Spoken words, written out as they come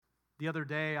The other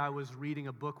day, I was reading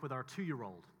a book with our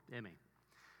 2-year-old, Emmy.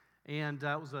 And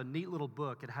it was a neat little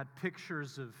book. It had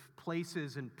pictures of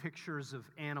places and pictures of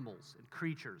animals and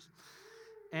creatures.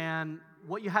 And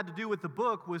what you had to do with the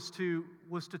book was to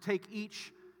take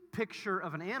each picture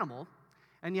of an animal,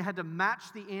 and you had to match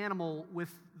the animal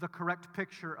with the correct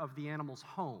picture of the animal's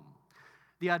home.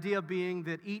 The idea being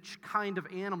that each kind of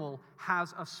animal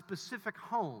has a specific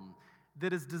home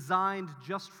that is designed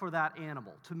just for that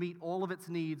animal, to meet all of its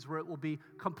needs where it will be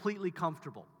completely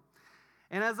comfortable.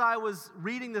 And as I was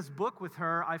reading this book with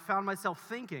her, I found myself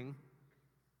thinking,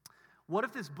 what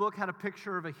if this book had a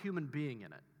picture of a human being in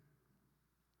it?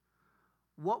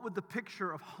 What would the picture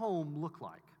of home look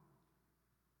like?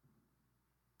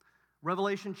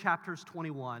 Revelation chapters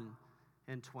 21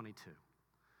 and 22.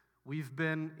 We've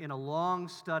been in a long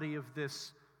study of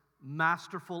this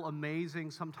masterful, amazing,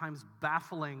 sometimes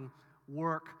baffling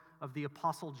work of the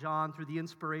Apostle John through the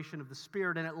inspiration of the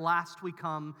Spirit, and at last we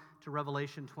come to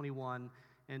Revelation 21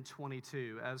 and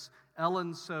 22. As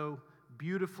Ellen so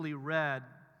beautifully read,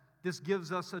 this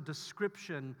gives us a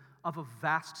description of a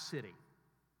vast city.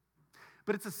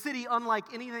 But it's a city unlike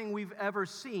anything we've ever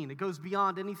seen. It goes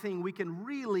beyond anything we can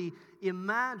really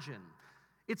imagine.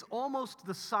 It's almost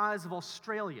the size of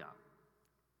Australia.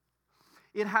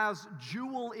 It has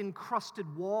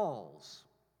jewel-encrusted walls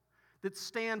that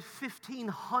stand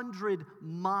 1,500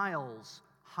 miles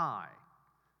high.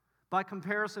 By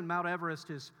comparison, Mount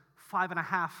Everest is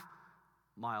 5.5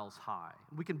 miles high.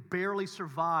 We can barely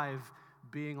survive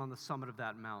being on the summit of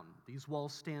that mountain. These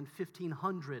walls stand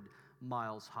 1,500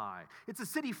 miles high. It's a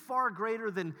city far greater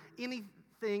than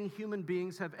anything human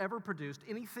beings have ever produced,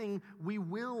 anything we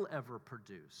will ever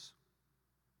produce.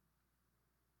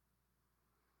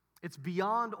 It's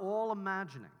beyond all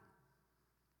imagining.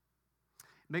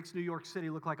 Makes New York City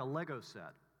look like a Lego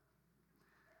set.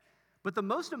 But the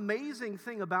most amazing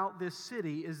thing about this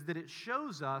city is that it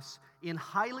shows us in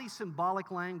highly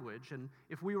symbolic language, and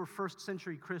if we were first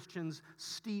century Christians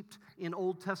steeped in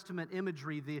Old Testament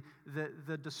imagery,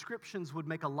 the descriptions would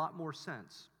make a lot more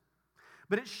sense.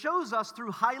 But it shows us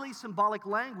through highly symbolic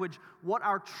language what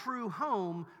our true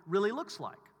home really looks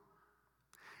like.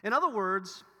 In other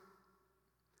words,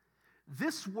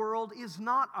 this world is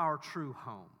not our true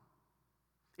home.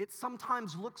 It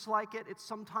sometimes looks like it, it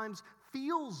sometimes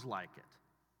feels like it,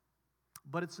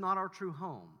 but it's not our true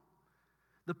home.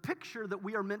 The picture that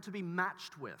we are meant to be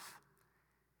matched with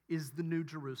is the New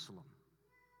Jerusalem.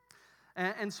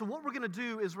 And so what we're going to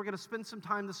do is we're going to spend some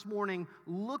time this morning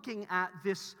looking at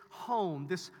this home,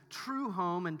 this true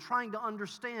home, and trying to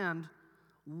understand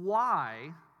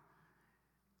why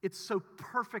it's so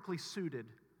perfectly suited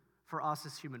for us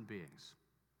as human beings.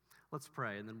 Let's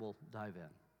pray, and then we'll dive in.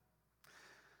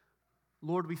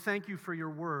 Lord, we thank you for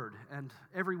your word, and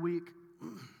every week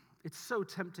it's so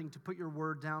tempting to put your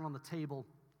word down on the table,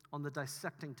 on the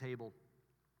dissecting table,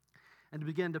 and to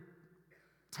begin to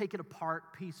take it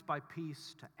apart piece by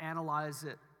piece, to analyze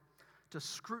it, to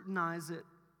scrutinize it.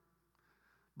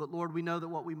 But Lord, we know that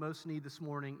what we most need this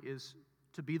morning is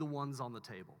to be the ones on the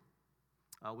table.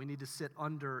 We need to sit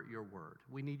under your word.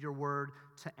 We need your word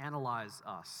to analyze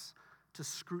us, to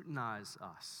scrutinize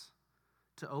us,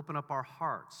 to open up our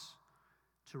hearts,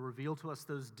 to reveal to us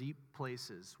those deep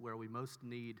places where we most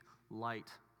need light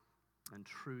and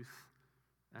truth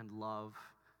and love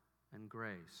and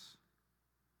grace.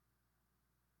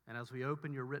 And as we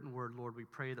open your written word, Lord, we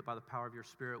pray that by the power of your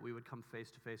Spirit, we would come face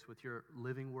to face with your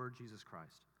living word, Jesus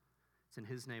Christ. It's in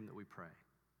his name that we pray.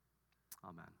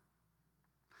 Amen.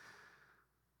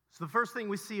 So the first thing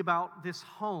we see about this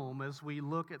home as we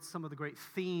look at some of the great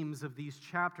themes of these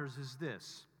chapters is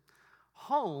this.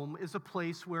 Home is a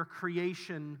place where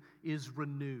creation is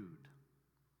renewed.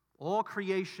 All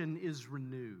creation is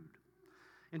renewed.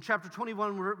 In chapter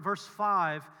 21, verse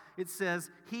 5, it says,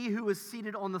 "He who is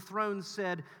seated on the throne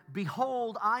said,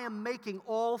 'Behold, I am making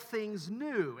all things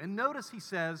new.'" And notice he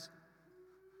says,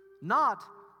 not,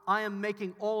 "I am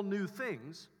making all new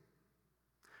things,"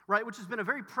 right? Which has been a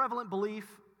very prevalent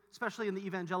belief, especially in the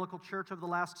evangelical church over the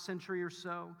last century or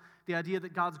so. The idea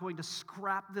that God's going to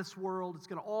scrap this world, it's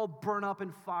going to all burn up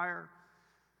in fire,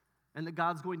 and that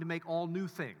God's going to make all new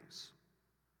things.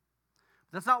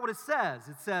 But that's not what it says.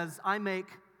 It says, "I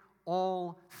make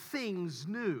all things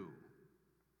new."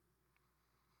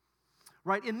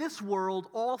 Right? In this world,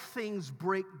 all things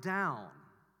break down.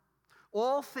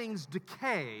 All things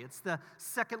decay. It's the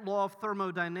second law of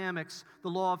thermodynamics, the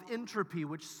law of entropy,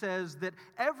 which says that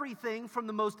everything from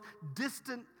the most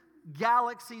distant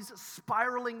galaxies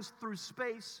spiraling through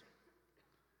space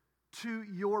to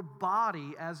your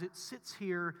body as it sits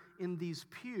here in these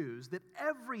pews, that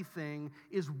everything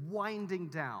is winding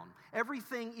down.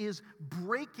 Everything is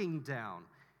breaking down.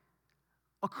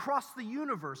 Across the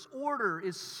universe, order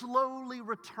is slowly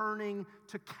returning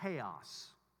to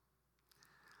chaos.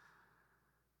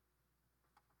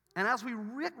 And as we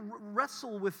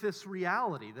wrestle with this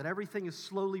reality that everything is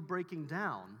slowly breaking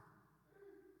down,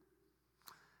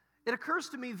 it occurs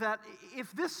to me that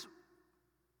if this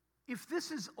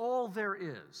is all there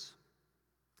is,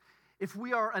 if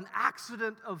we are an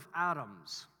accident of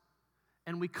atoms,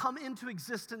 and we come into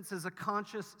existence as a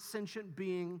conscious, sentient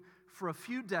being for a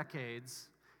few decades,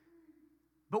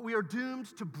 but we are doomed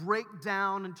to break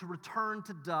down and to return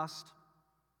to dust,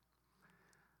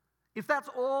 if that's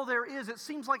all there is, it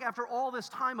seems like after all this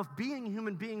time of being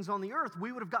human beings on the earth,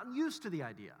 we would have gotten used to the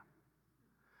idea.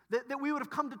 That we would have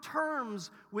come to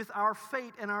terms with our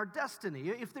fate and our destiny.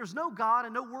 If there's no God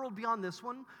and no world beyond this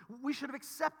one, we should have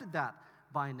accepted that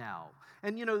by now.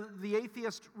 And the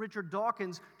atheist Richard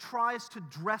Dawkins tries to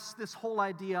dress this whole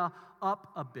idea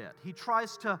up a bit. He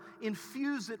tries to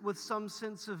infuse it with some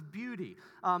sense of beauty.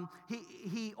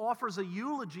 He offers a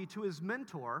eulogy to his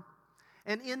mentor,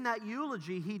 and in that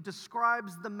eulogy, he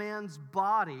describes the man's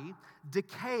body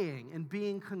decaying and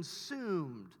being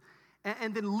consumed,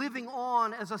 and then living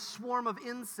on as a swarm of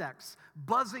insects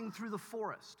buzzing through the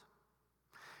forest.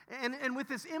 And with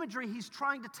this imagery, he's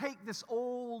trying to take this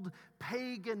old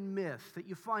pagan myth that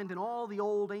you find in all the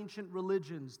old ancient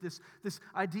religions, this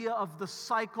idea of the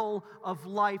cycle of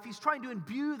life. He's trying to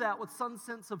imbue that with some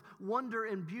sense of wonder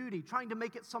and beauty, trying to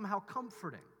make it somehow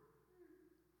comforting.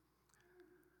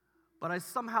 But I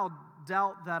somehow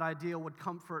doubt that idea would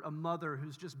comfort a mother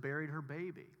who's just buried her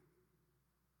baby.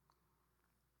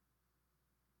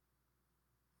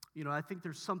 I think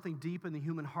there's something deep in the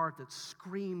human heart that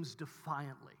screams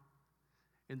defiantly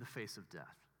in the face of death.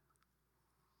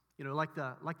 Like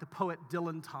the poet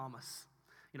Dylan Thomas,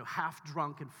 half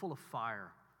drunk and full of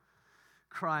fire,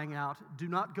 crying out, "Do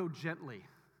not go gently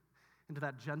into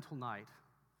that gentle night,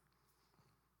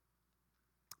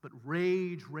 but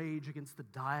rage against the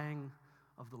dying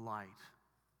of the light.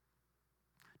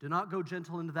 Do not go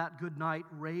gentle into that good night,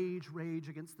 rage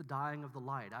against the dying of the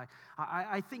light."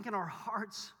 I think in our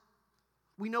hearts,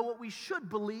 we know what we should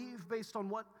believe based on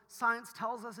what science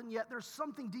tells us, and yet there's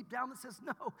something deep down that says,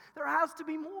 no, there has to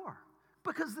be more,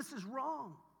 because this is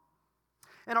wrong.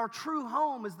 And our true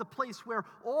home is the place where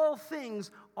all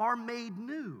things are made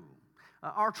new.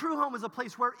 Our true home is a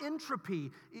place where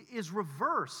entropy is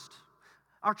reversed.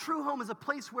 Our true home is a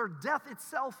place where death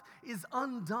itself is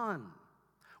undone,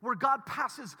 where God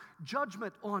passes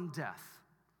judgment on death.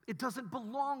 It doesn't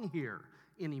belong here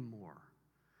anymore.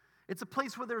 It's a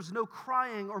place where there's no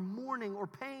crying or mourning or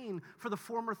pain, for the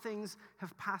former things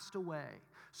have passed away.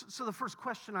 So the first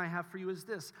question I have for you is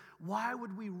this: why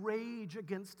would we rage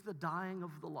against the dying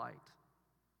of the light?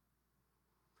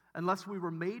 Unless we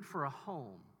were made for a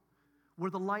home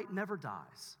where the light never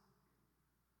dies,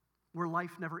 where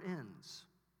life never ends,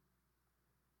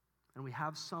 and we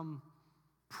have some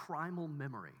primal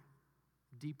memory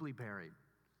deeply buried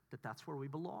that that's where we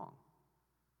belong.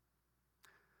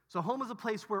 So home is a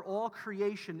place where all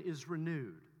creation is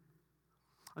renewed.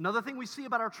 Another thing we see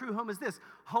about our true home is this: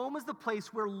 home is the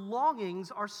place where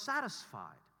longings are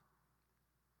satisfied.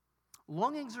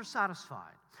 Longings are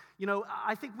satisfied.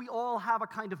 I think we all have a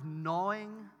kind of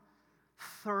gnawing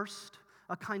thirst,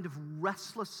 a kind of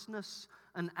restlessness,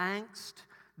 an angst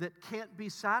that can't be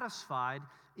satisfied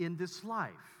in this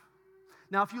life.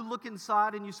 Now, if you look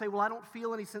inside and you say, well, I don't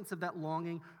feel any sense of that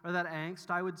longing or that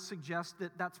angst, I would suggest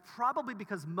that that's probably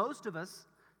because most of us,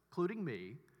 including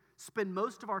me, spend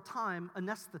most of our time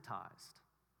anesthetized.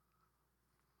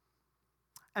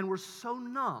 And we're so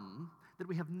numb that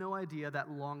we have no idea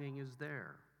that longing is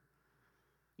there.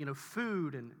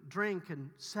 Food and drink and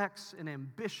sex and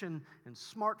ambition and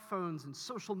smartphones and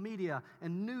social media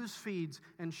and news feeds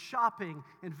and shopping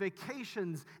and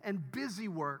vacations and busy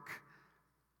work,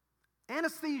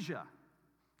 anesthesia,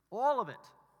 all of it,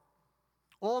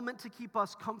 all meant to keep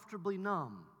us comfortably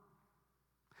numb.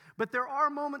 But there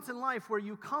are moments in life where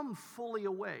you come fully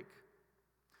awake,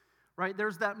 right?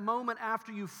 There's that moment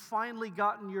after you've finally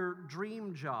gotten your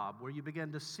dream job where you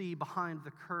begin to see behind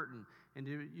the curtain and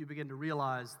you begin to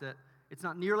realize that it's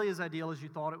not nearly as ideal as you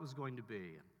thought it was going to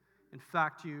be. In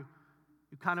fact, you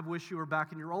kind of wish you were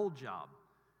back in your old job,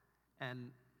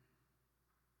 and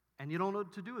you don't know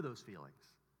what to do with those feelings.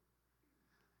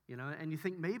 And you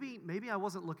think, maybe I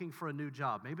wasn't looking for a new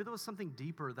job. Maybe there was something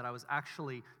deeper that I was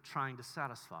actually trying to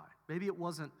satisfy. Maybe it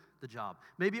wasn't the job.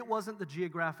 Maybe it wasn't the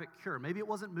geographic cure. Maybe it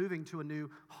wasn't moving to a new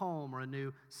home or a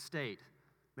new state.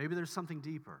 Maybe there's something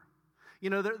deeper.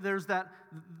 There's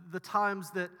the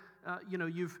times that,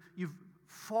 you've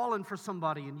fallen for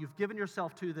somebody and you've given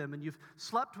yourself to them and you've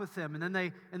slept with them, and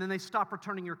then they stop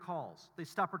returning your calls. They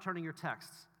stop returning your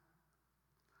texts.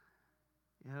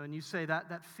 And you say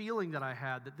that feeling that I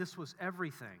had, that this was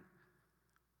everything.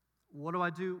 What do I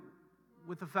do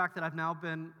with the fact that I've now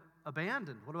been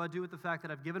abandoned? What do I do with the fact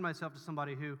that I've given myself to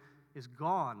somebody who is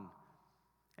gone?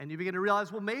 And you begin to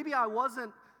realize, well, maybe I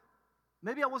wasn't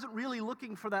really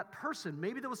looking for that person.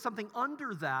 Maybe there was something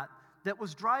under that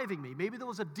was driving me. Maybe there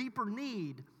was a deeper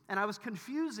need, and I was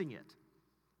confusing it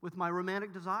with my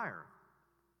romantic desire.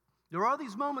 There are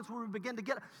these moments where we begin to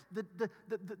get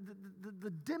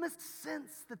the dimmest sense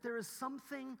that there is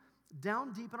something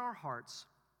down deep in our hearts,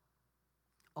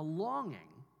 a longing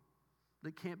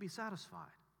that can't be satisfied.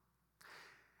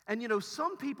 And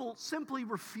some people simply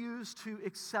refuse to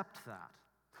accept that.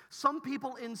 Some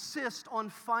people insist on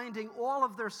finding all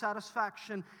of their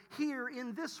satisfaction here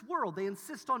in this world. They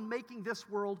insist on making this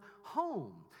world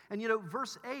home. And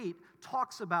verse 8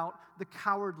 talks about the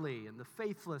cowardly and the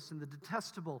faithless and the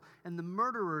detestable and the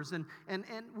murderers. And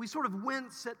we sort of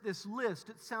wince at this list.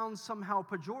 It sounds somehow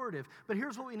pejorative. But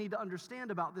here's what we need to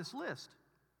understand about this list.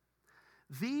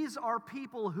 These are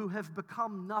people who have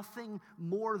become nothing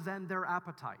more than their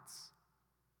appetites.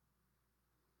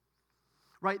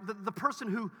 Right? The person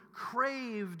who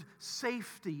craved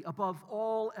safety above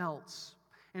all else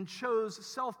and chose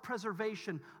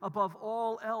self-preservation above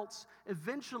all else,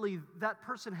 eventually that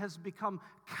person has become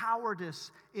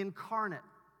cowardice incarnate.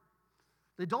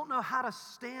 They don't know how to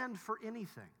stand for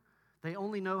anything. They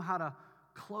only know how to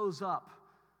close up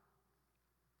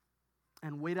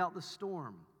and wait out the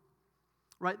storm.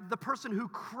 Right? The person who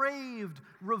craved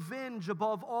revenge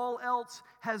above all else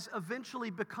has eventually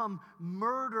become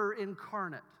murder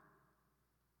incarnate.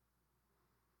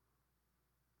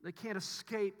 They can't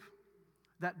escape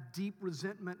that deep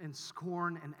resentment and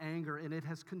scorn and anger, and it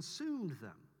has consumed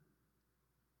them.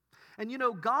 And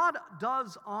God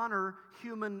does honor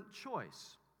human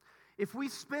choice. If we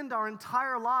spend our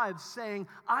entire lives saying,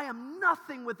 I am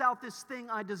nothing without this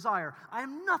thing I desire, I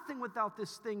am nothing without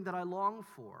this thing that I long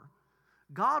for,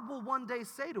 God will one day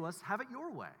say to us, have it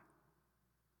your way.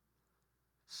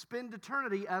 Spend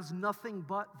eternity as nothing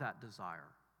but that desire.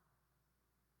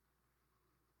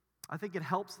 I think it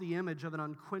helps the image of an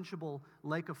unquenchable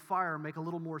lake of fire make a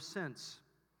little more sense.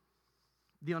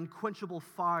 The unquenchable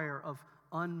fire of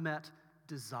unmet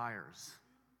desires,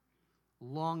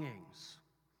 longings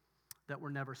that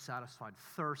were never satisfied,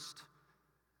 thirst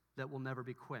that will never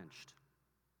be quenched.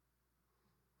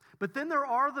 But then there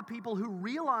are the people who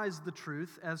realize the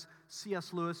truth, as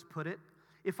C.S. Lewis put it,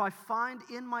 if I find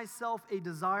in myself a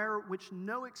desire which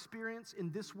no experience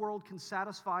in this world can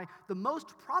satisfy, the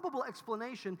most probable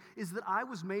explanation is that I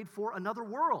was made for another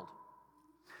world.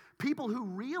 People who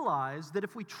realize that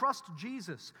if we trust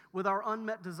Jesus with our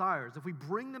unmet desires, if we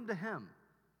bring them to Him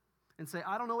and say,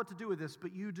 I don't know what to do with this,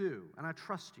 but you do, and I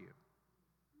trust you,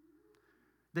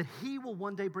 that He will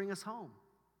one day bring us home.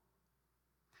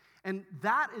 And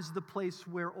that is the place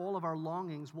where all of our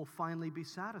longings will finally be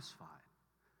satisfied.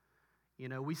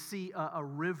 We see a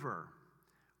river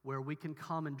where we can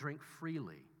come and drink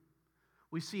freely.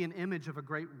 We see an image of a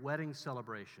great wedding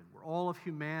celebration where all of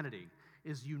humanity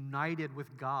is united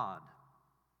with God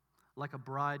like a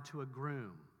bride to a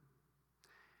groom.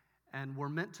 And we're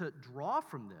meant to draw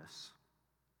from this.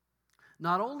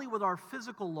 Not only will our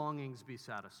physical longings be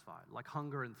satisfied, like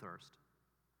hunger and thirst,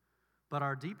 but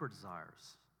our deeper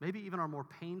desires, maybe even our more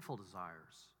painful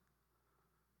desires,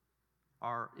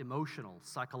 our emotional,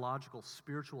 psychological,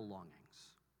 spiritual longings.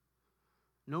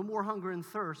 No more hunger and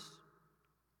thirst,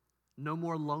 no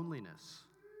more loneliness,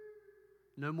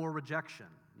 no more rejection,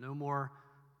 no more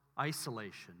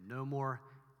isolation, no more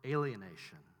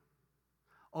alienation.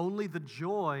 Only the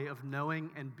joy of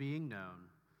knowing and being known,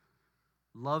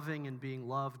 loving and being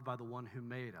loved by the one who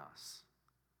made us.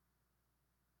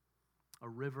 A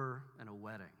river and a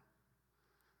wedding,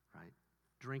 right?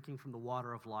 Drinking from the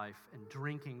water of life and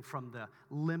drinking from the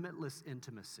limitless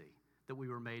intimacy that we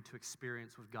were made to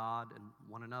experience with God and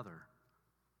one another.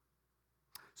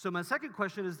 So my second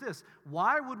question is this: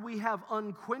 why would we have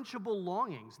unquenchable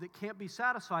longings that can't be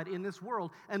satisfied in this world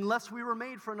unless we were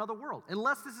made for another world?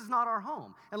 Unless this is not our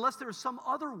home, unless there is some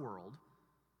other world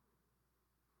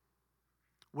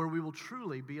where we will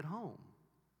truly be at home.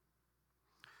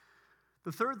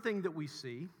 The third thing that we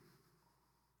see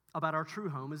about our true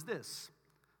home is this.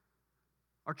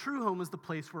 Our true home is the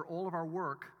place where all of our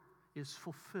work is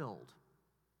fulfilled,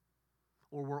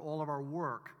 or where all of our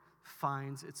work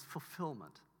finds its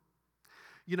fulfillment.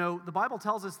 The Bible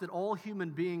tells us that all human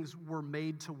beings were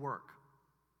made to work.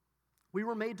 We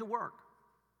were made to work.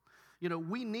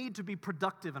 We need to be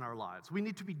productive in our lives. We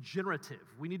need to be generative.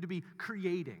 We need to be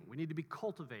creating. We need to be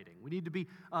cultivating. We need to be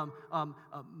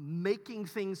making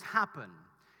things happen.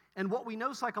 And what we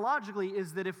know psychologically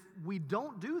is that if we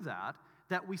don't do that,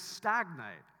 that we stagnate.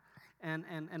 And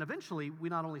eventually, we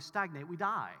not only stagnate, we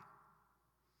die.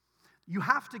 You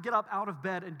have to get up out of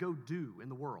bed and go do in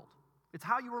the world. It's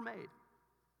how you were made.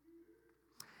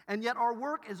 And yet our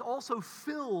work is also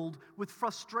filled with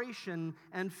frustration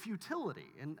and futility.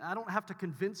 And I don't have to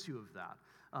convince you of that.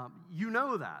 You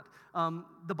know that.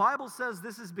 The Bible says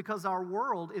this is because our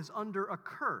world is under a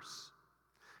curse.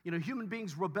 Human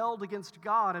beings rebelled against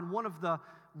God, and one of the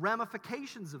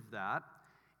ramifications of that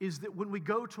is that when we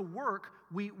go to work,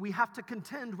 we have to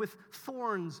contend with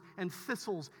thorns and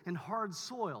thistles and hard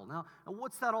soil. Now,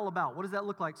 what's that all about? What does that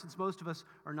look like, since most of us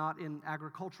are not in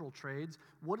agricultural trades?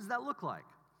 What does that look like?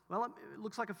 Well, it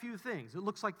looks like a few things. It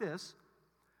looks like this.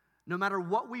 No matter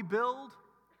what we build,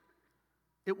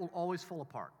 it will always fall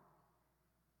apart.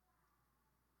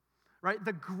 Right?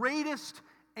 The greatest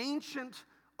ancient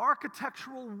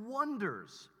architectural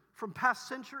wonders from past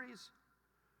centuries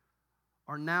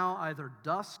are now either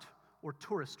dust or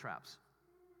tourist traps.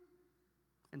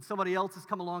 And somebody else has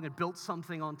come along and built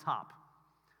something on top.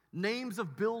 Names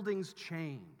of buildings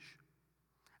change.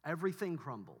 Everything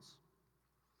crumbles.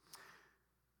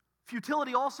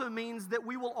 Futility also means that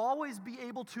we will always be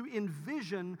able to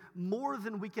envision more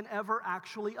than we can ever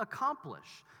actually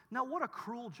accomplish. Now, what a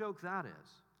cruel joke that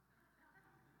is.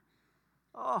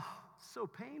 Oh, so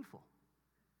painful.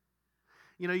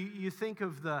 You think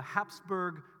of the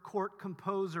Habsburg court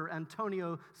composer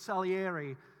Antonio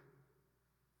Salieri,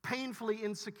 painfully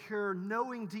insecure,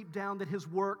 knowing deep down that his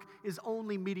work is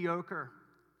only mediocre.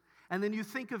 And then you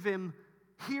think of him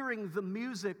hearing the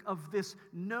music of this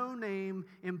no-name,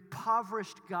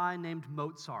 impoverished guy named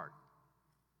Mozart.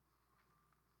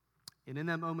 And in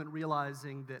that moment,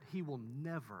 realizing that he will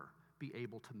never be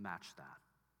able to match that.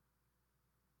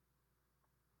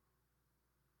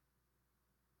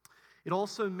 It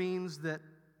also means that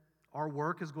our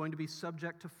work is going to be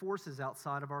subject to forces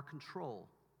outside of our control.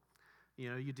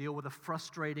 You deal with a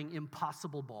frustrating,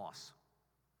 impossible boss.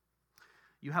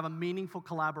 You have a meaningful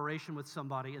collaboration with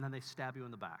somebody, and then they stab you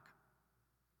in the back.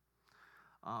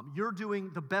 You're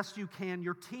doing the best you can.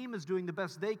 Your team is doing the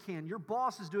best they can. Your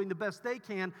boss is doing the best they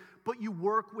can, but you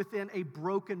work within a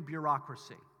broken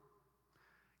bureaucracy.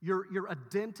 You're a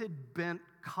dented, bent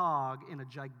cog in a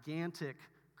gigantic,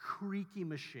 creaky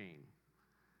machine.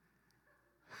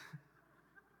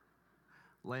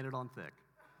 Laying it on thick.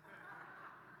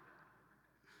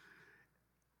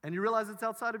 And you realize it's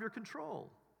outside of your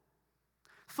control.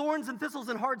 Thorns and thistles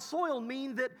and hard soil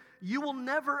mean that you will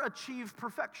never achieve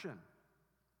perfection.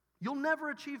 You'll never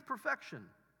achieve perfection.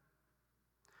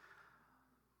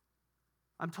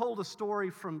 I'm told a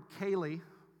story from Kaylee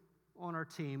on our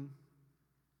team.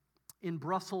 In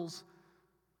Brussels,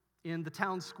 in the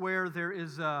town square, there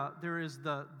is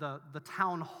the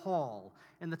town hall.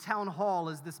 And the town hall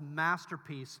is this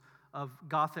masterpiece of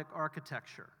Gothic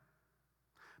architecture.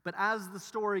 But as the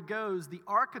story goes, the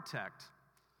architect,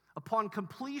 upon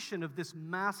completion of this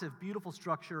massive, beautiful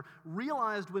structure,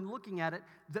 realized when looking at it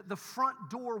that the front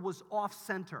door was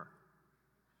off-center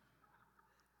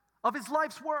of his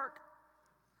life's work.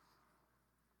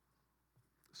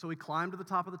 So he climbed to the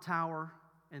top of the tower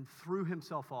and threw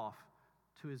himself off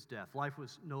to his death. Life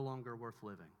was no longer worth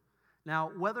living.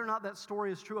 Now, whether or not that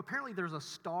story is true, apparently there's a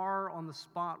star on the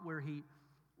spot where he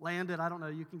landed. I don't know.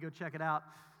 You can go check it out.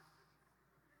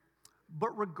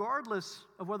 But regardless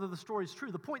of whether the story is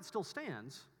true, the point still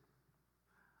stands.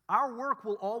 Our work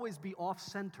will always be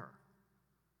off-center.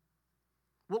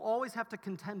 We'll always have to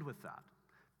contend with that.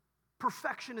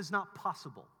 Perfection is not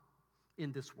possible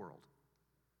in this world.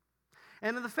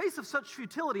 And in the face of such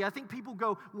futility, I think people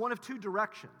go one of two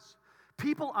directions.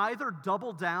 People either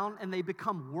double down and they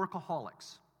become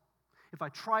workaholics. If I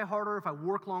try harder, if I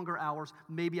work longer hours,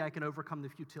 maybe I can overcome the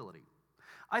futility.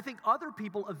 I think other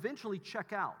people eventually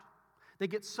check out. They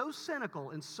get so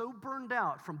cynical and so burned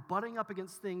out from butting up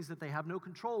against things that they have no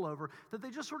control over that they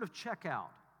just sort of check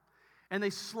out. And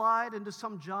they slide into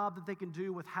some job that they can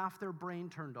do with half their brain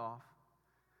turned off.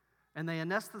 And they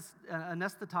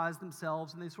anesthetize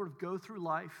themselves, and they sort of go through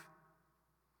life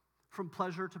from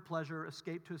pleasure to pleasure,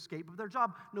 escape to escape, but their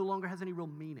job no longer has any real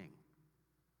meaning.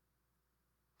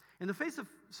 In the face of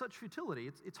such futility,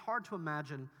 it's hard to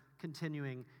imagine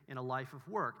continuing in a life of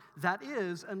work. That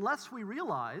is, unless we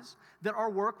realize that our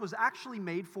work was actually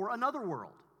made for another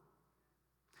world.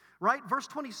 Right? Verse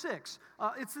 26,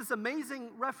 it's this amazing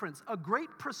reference. A great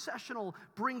processional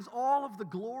brings all of the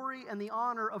glory and the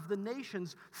honor of the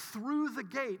nations through the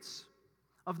gates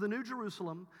of the New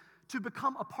Jerusalem to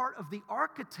become a part of the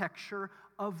architecture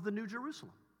of the New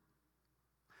Jerusalem.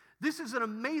 This is an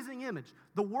amazing image.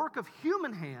 The work of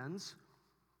human hands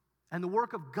and the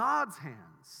work of God's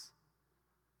hands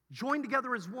joined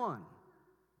together as one.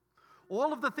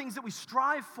 All of the things that we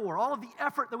strive for, all of the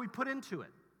effort that we put into it,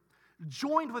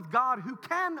 joined with God who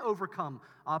can overcome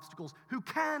obstacles, who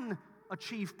can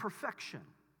achieve perfection.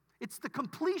 It's the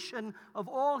completion of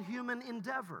all human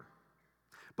endeavor.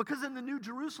 Because in the New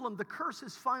Jerusalem, the curse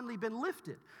has finally been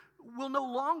lifted. We'll no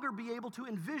longer be able to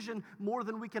envision more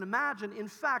than we can imagine. In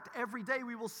fact, every day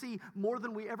we will see more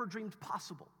than we ever dreamed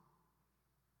possible.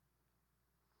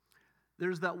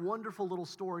 There's that wonderful little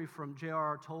story from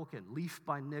J.R.R. Tolkien, Leaf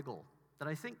by Niggle, that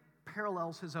I think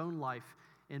parallels his own life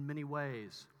in many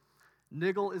ways.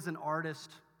 Niggle is an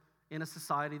artist in a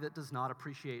society that does not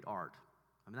appreciate art.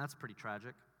 I mean, that's pretty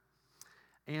tragic.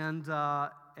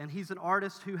 And he's an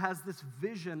artist who has this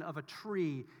vision of a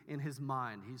tree in his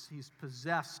mind. He's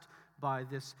possessed by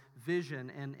this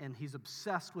vision, and he's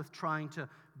obsessed with trying to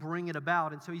bring it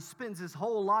about. And so he spends his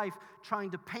whole life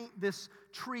trying to paint this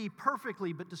tree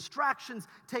perfectly, but distractions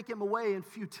take him away, and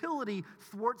futility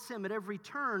thwarts him at every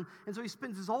turn. And so he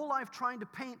spends his whole life trying to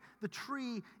paint the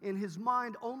tree in his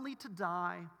mind, only to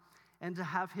die and to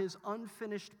have his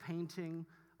unfinished painting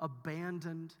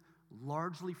abandoned,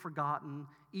 largely forgotten,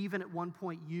 even at one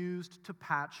point used to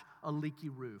patch a leaky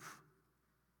roof.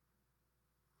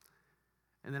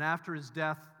 And then after his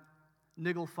death,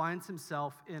 Niggle finds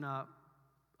himself in a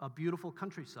beautiful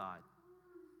countryside.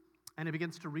 And he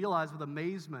begins to realize with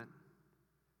amazement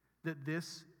that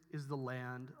this is the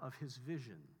land of his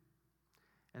vision.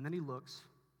 And then he looks,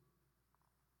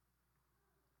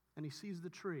 and he sees the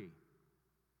tree.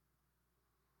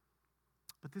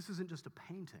 But this isn't just a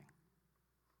painting.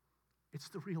 It's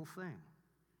the real thing.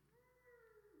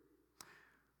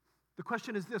 The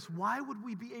question is this: why would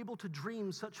we be able to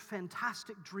dream such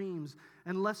fantastic dreams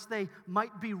unless they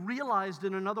might be realized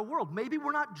in another world? Maybe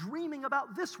we're not dreaming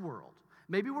about this world.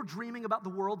 Maybe we're dreaming about the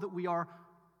world that we are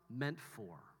meant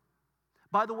for.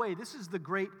 By the way, this is the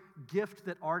great gift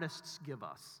that artists give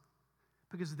us,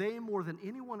 because they more than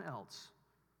anyone else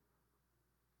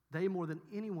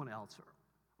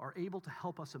are able to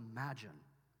help us imagine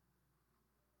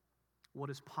what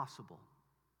is possible.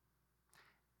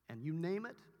 And you name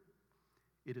it,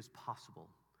 it is possible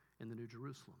in the New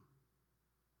Jerusalem.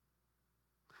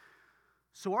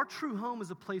 So our true home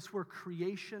is a place where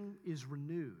creation is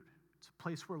renewed. It's a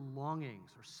place where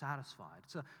longings are satisfied.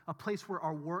 It's a place where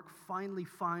our work finally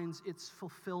finds its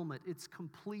fulfillment, its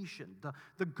completion.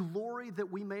 The glory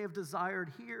that we may have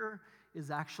desired here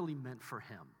is actually meant for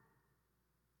Him.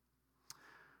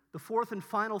 The fourth and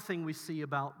final thing we see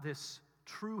about this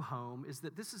true home is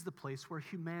that this is the place where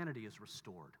humanity is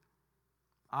restored.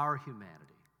 Our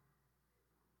humanity.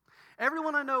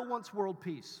 Everyone I know wants world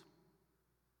peace.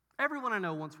 Everyone I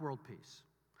know wants world peace.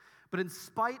 But in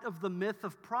spite of the myth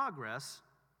of progress,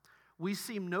 we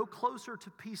seem no closer to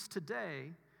peace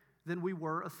today than we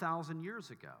were 1,000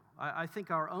 years ago. I think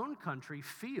our own country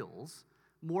feels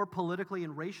more politically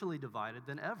and racially divided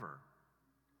than ever.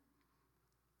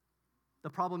 The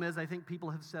problem is, I think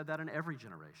people have said that in every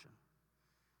generation.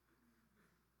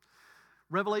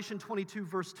 Revelation 22,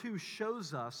 verse 2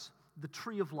 shows us the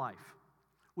tree of life,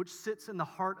 which sits in the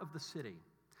heart of the city.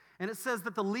 And it says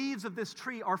that the leaves of this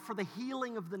tree are for the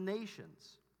healing of the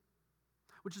nations,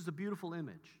 which is a beautiful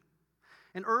image.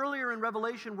 And earlier in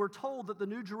Revelation, we're told that the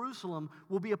New Jerusalem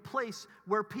will be a place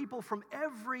where people from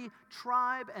every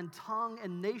tribe and tongue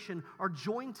and nation are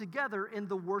joined together in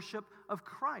the worship of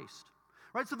Christ.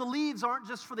 Right? So the leaves aren't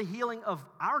just for the healing of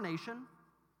our nation,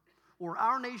 or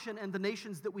our nation and the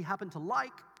nations that we happen to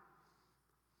like.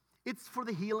 It's for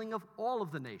the healing of all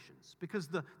of the nations, because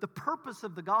the purpose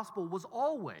of the gospel was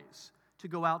always to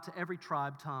go out to every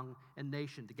tribe, tongue, and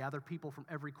nation, to gather people from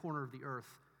every corner of the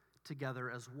earth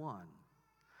together as one.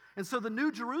 And so the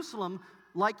New Jerusalem,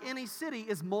 like any city,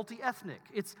 is multi-ethnic,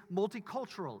 it's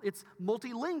multicultural, it's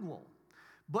multilingual.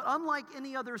 But unlike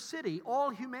any other city,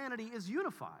 all humanity is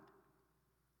unified.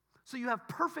 So you have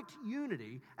perfect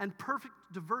unity and perfect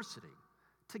diversity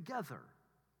together.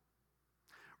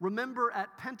 Remember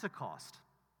at Pentecost,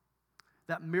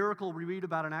 that miracle we read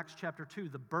about in Acts chapter 2,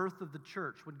 the birth of the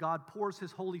church, when God pours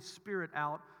His Holy Spirit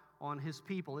out on His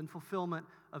people in fulfillment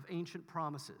of ancient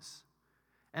promises.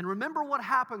 And remember what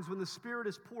happens when the Spirit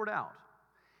is poured out.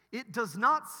 It does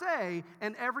not say,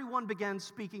 and everyone began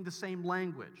speaking the same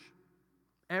language.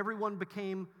 Everyone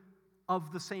became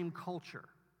of the same culture.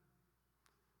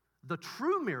 The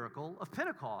true miracle of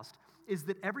Pentecost is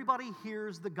that everybody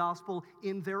hears the gospel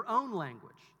in their own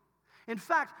language. In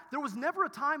fact, there was never a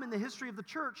time in the history of the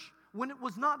church when it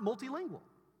was not multilingual.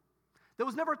 There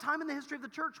was never a time in the history of the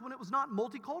church when it was not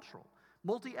multicultural,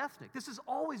 multi-ethnic. This has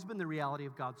always been the reality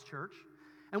of God's church,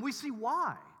 and we see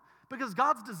why. Because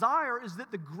God's desire is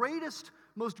that the greatest,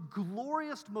 most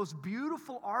glorious, most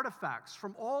beautiful artifacts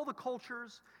from all the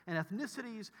cultures and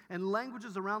ethnicities and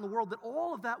languages around the world, that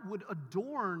all of that would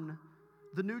adorn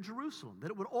the New Jerusalem, that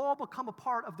it would all become a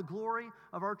part of the glory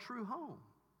of our true home.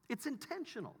 It's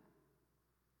intentional.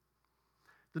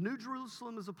 The New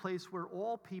Jerusalem is a place where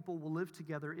all people will live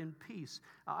together in peace.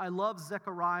 I love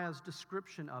Zechariah's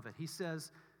description of it. He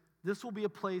says, this will be a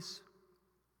place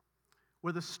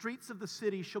where the streets of the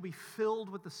city shall be filled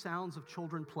with the sounds of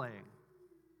children playing.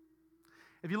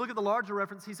 If you look at the larger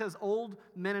reference, he says old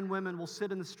men and women will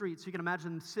sit in the streets. You can imagine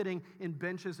them sitting in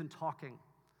benches and talking.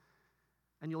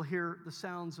 And you'll hear the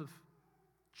sounds of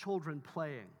children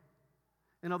playing.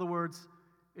 In other words,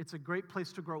 it's a great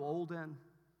place to grow old in.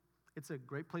 It's a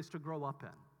great place to grow up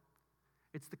in.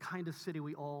 It's the kind of city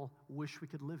we all wish we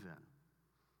could live in.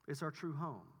 It's our true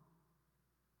home.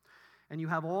 And you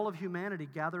have all of humanity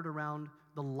gathered around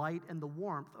the light and the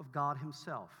warmth of God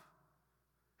himself,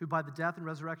 who by the death and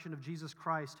resurrection of Jesus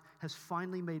Christ has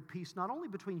finally made peace not only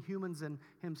between humans and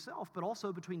himself, but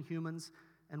also between humans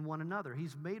and one another.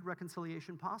 He's made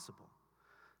reconciliation possible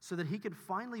so that he can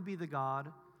finally be the God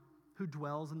who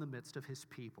dwells in the midst of his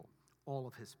people, all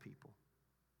of his people.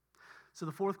 So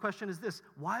the fourth question is this: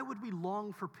 why would we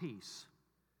long for peace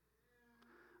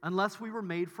unless we were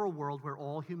made for a world where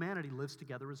all humanity lives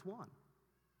together as one?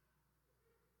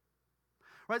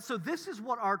 Right, so this is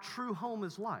what our true home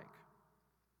is like.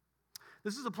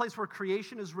 This is a place where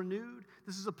creation is renewed.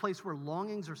 This is a place where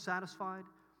longings are satisfied.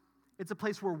 It's a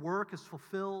place where work is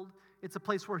fulfilled. It's a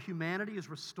place where humanity is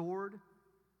restored.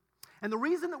 And the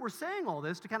reason that we're saying all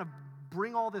this, to kind of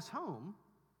bring all this home,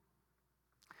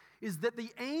 is that the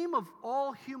aim of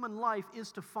all human life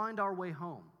is to find our way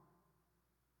home.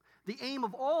 The aim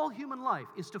of all human life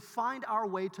is to find our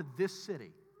way to this city.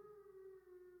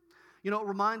 You know, it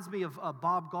reminds me of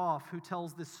Bob Goff, who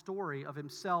tells this story of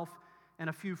himself and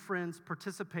a few friends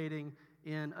participating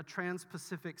in a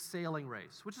trans-Pacific sailing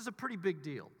race, which is a pretty big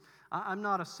deal. I'm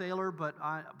not a sailor, but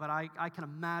I can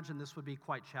imagine this would be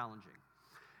quite challenging.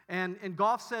 And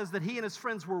Goff says that he and his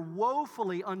friends were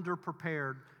woefully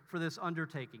underprepared for this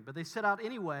undertaking, but they set out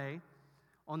anyway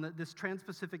on this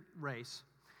trans-Pacific race.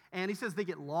 And he says they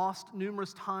get lost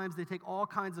numerous times. They take all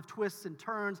kinds of twists and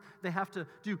turns. They have to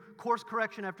do course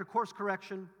correction after course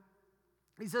correction.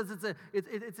 He says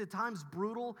it's at times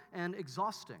brutal and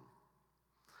exhausting.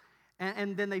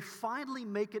 And then they finally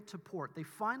make it to port. They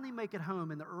finally make it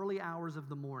home in the early hours of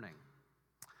the morning.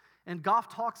 And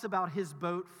Goff talks about his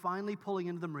boat finally pulling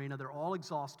into the marina. They're all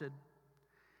exhausted.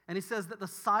 And he says that the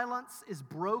silence is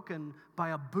broken by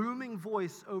a booming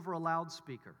voice over a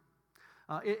loudspeaker.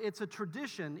 It's a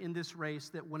tradition in this race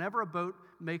that whenever a boat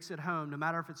makes it home, no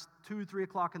matter if it's 2, 3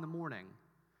 o'clock in the morning,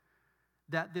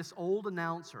 that this old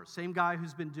announcer, same guy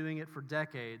who's been doing it for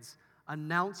decades,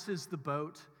 announces the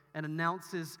boat and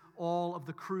announces all of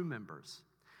the crew members.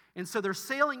 And so they're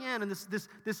sailing in, and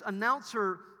this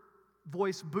announcer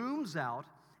voice booms out,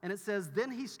 and it says, then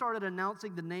he started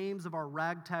announcing the names of our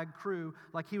ragtag crew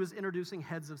like he was introducing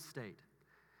heads of state.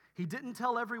 He didn't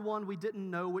tell everyone we didn't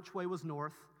know which way was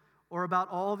north or about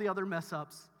all the other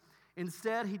mess-ups.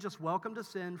 Instead, he just welcomed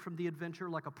us in from the adventure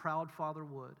like a proud father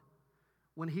would.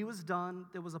 When he was done,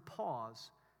 there was a pause,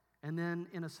 and then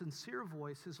in a sincere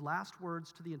voice, his last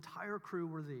words to the entire crew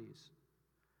were these: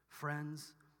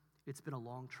 friends, it's been a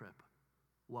long trip.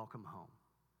 Welcome home.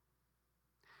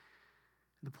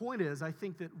 The point is, I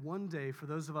think that one day, for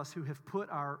those of us who have put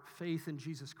our faith in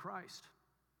Jesus Christ,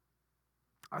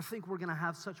 I think we're going to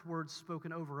have such words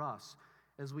spoken over us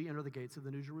as we enter the gates of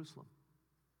the New Jerusalem.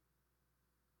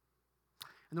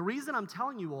 And the reason I'm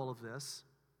telling you all of this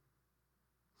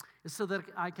is so that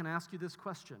I can ask you this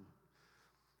question: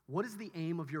 what is the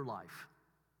aim of your life?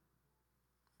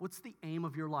 What's the aim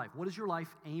of your life? What is your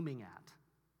life aiming at?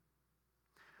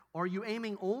 Are you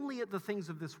aiming only at the things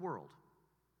of this world?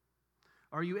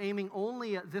 Are you aiming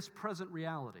only at this present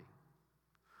reality?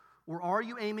 Or are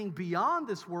you aiming beyond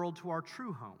this world to our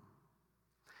true home?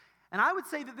 And I would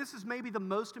say that this is maybe the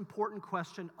most important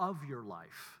question of your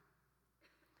life.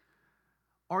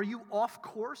 Are you off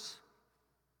course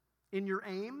in your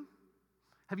aim?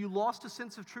 Have you lost a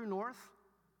sense of true north?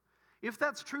 If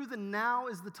that's true, then now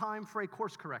is the time for a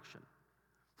course correction.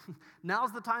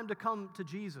 Now's the time to come to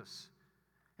Jesus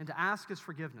and to ask his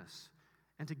forgiveness,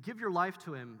 and to give your life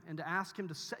to him, and to ask him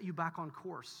to set you back on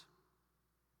course.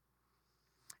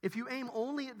 If you aim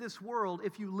only at this world,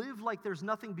 if you live like there's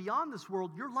nothing beyond this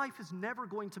world, your life is never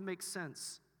going to make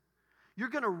sense. You're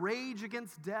going to rage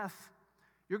against death.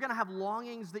 You're going to have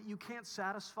longings that you can't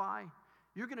satisfy.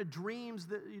 You're going to dream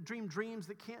dreams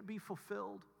that can't be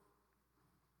fulfilled.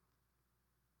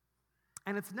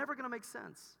 And it's never going to make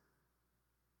sense.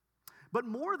 But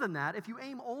more than that, if you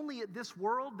aim only at this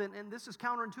world, then, and this is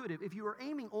counterintuitive, if you are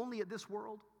aiming only at this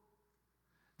world,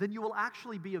 then you will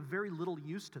actually be of very little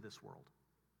use to this world.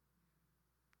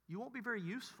 You won't be very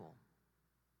useful.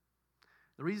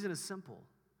 The reason is simple.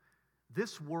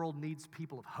 This world needs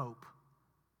people of hope.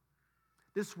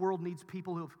 This world needs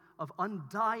people of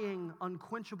undying,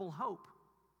 unquenchable hope.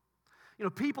 You know,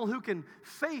 people who can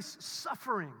face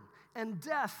suffering and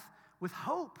death with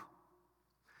hope.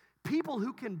 People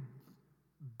who can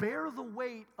bear the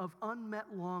weight of unmet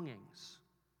longings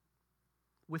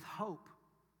with hope.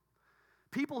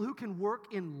 People who can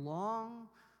work in long,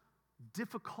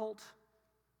 difficult,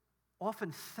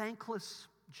 often thankless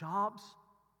jobs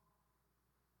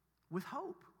with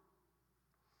hope.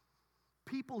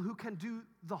 People who can do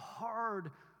the hard,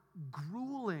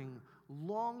 grueling,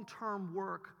 long-term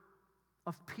work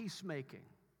of peacemaking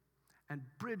and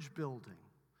bridge building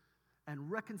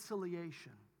and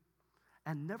reconciliation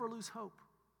and never lose hope.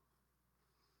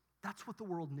 That's what the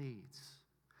world needs.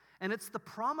 And it's the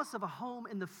promise of a home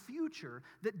in the future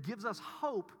that gives us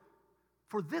hope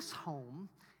for this home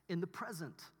in the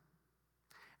present.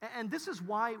 And this is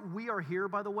why we are here,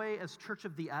 by the way, as Church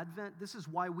of the Advent. This is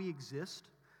why we exist.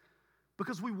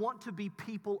 Because we want to be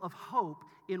people of hope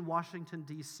in Washington,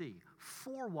 D.C.,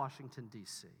 for Washington,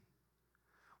 D.C.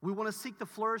 We want to seek the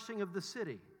flourishing of the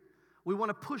city. We want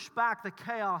to push back the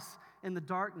chaos and the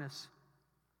darkness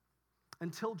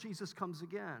until Jesus comes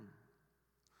again.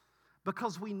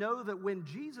 Because we know that when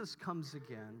Jesus comes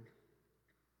again,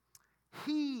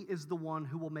 He is the one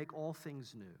who will make all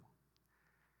things new.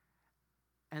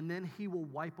 And then He will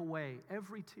wipe away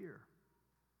every tear.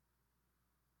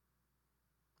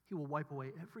 He will wipe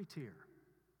away every tear.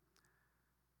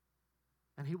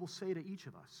 And He will say to each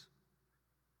of us,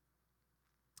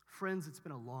 friends, it's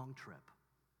been a long trip.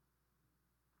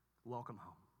 Welcome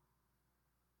home.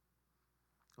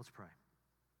 Let's pray.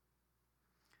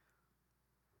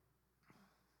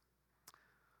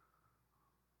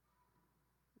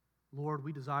 Lord,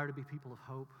 we desire to be people of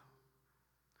hope,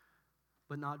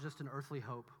 but not just an earthly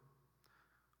hope.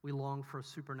 We long for a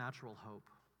supernatural hope,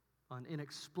 an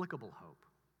inexplicable hope.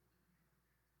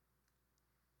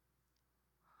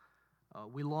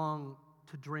 We long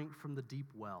to drink from the deep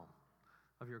well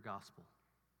of your gospel,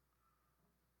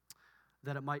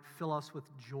 that it might fill us with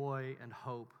joy and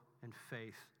hope and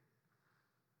faith,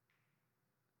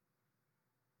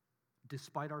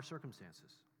 despite our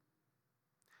circumstances.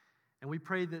 And we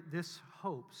pray that this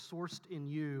hope, sourced in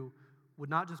you, would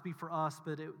not just be for us,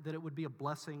 but that it would be a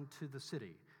blessing to the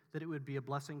city, that it would be a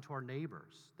blessing to our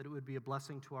neighbors, that it would be a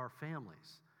blessing to our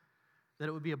families, that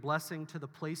it would be a blessing to the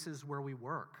places where we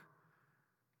work,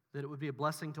 that it would be a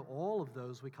blessing to all of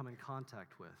those we come in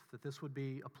contact with, that this would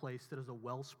be a place that is a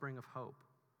wellspring of hope,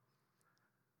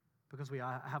 because we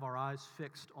have our eyes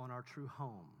fixed on our true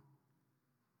home.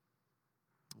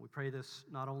 We pray this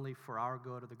not only for our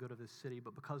good or the good of this city,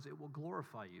 but because it will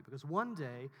glorify you. Because one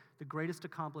day, the greatest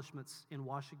accomplishments in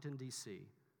Washington, D.C.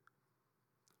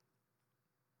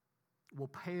 will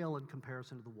pale in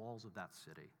comparison to the walls of that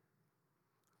city.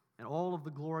 And all of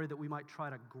the glory that we might try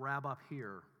to grab up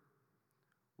here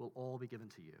will all be given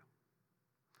to you.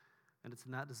 And it's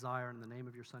in that desire, in the name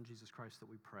of your Son, Jesus Christ, that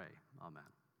we pray. Amen.